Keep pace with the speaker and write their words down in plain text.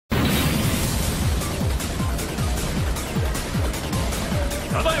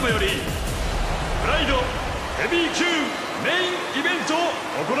山よりプライドヘビー級メインイベントを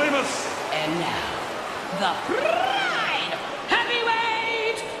行います。 And now, the Pride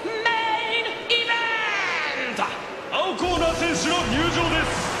Heavyweight Main Event! 青コーナー選手の入場で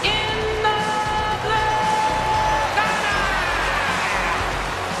す。 In the blue corner!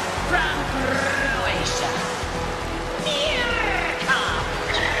 From Croatia, Mirko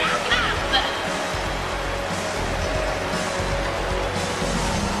Cro Cop!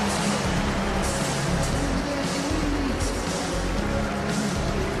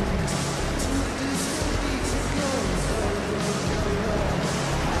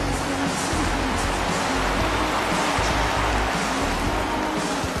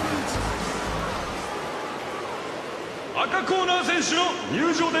赤コーナー選手の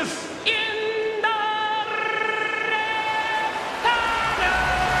入場です。 In the red corner!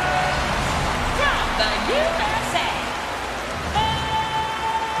 From the USA, Bob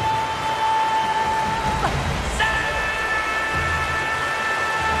Sapp!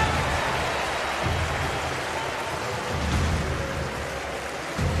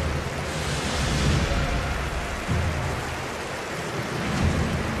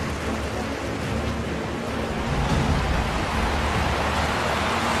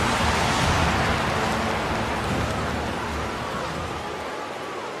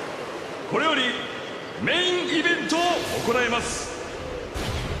 これよりメインイベントを行います。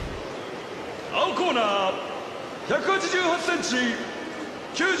青コーナー188センチ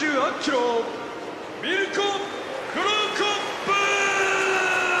98キロミルコ・クロコップ。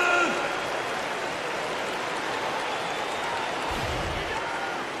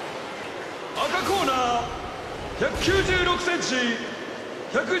赤コーナー196センチ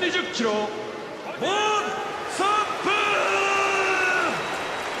120キロボブ・サップ。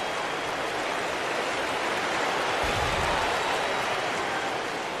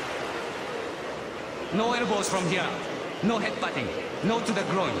 No elbows from here. No headbutting. No to the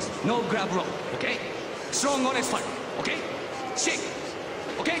groins. No grab rope. Okay? Strong, honest fight. Okay? Shake.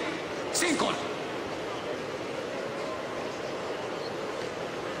 Okay? Same corner.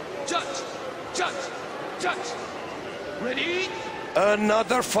 Judge. Judge. Judge. Ready?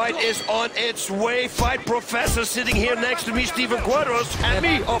 Another fight is on its way. Fight Professor sitting here next to me, Stephen Quadros, and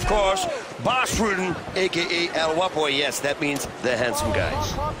me, of course, Boss Rudin, a.k.a. El Guapo. Yes, that means the handsome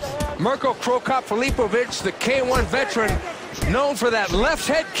guys. Mirko Cro Cop Filipovic, the K1 veteran, known for that left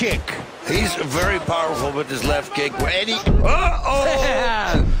head kick. He's very powerful with his left kick. And he...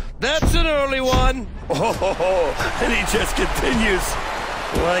 Uh-oh! That's an early one. Oh, and he just continues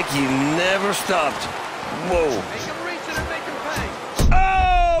like he never stopped. Whoa. Make him reach it and make him pay.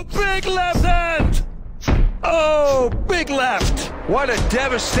 Oh, big left hand! Oh, big left! What a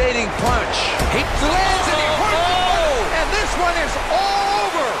devastating punch. He lands and he hurts it, and this one is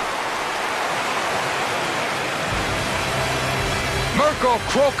over. Mirko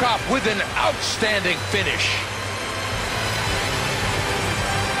Cro Cop with an outstanding finish.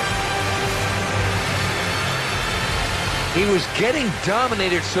 He was getting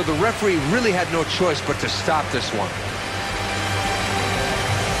dominated, so the referee really had no choice but to stop this one.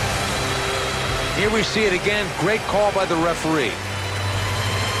 Here we see it again. Great call by the referee.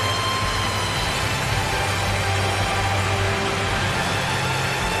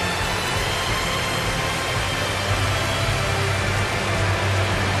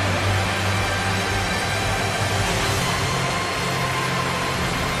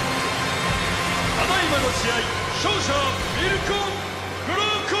 Mirko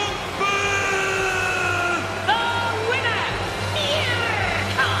Cro Cop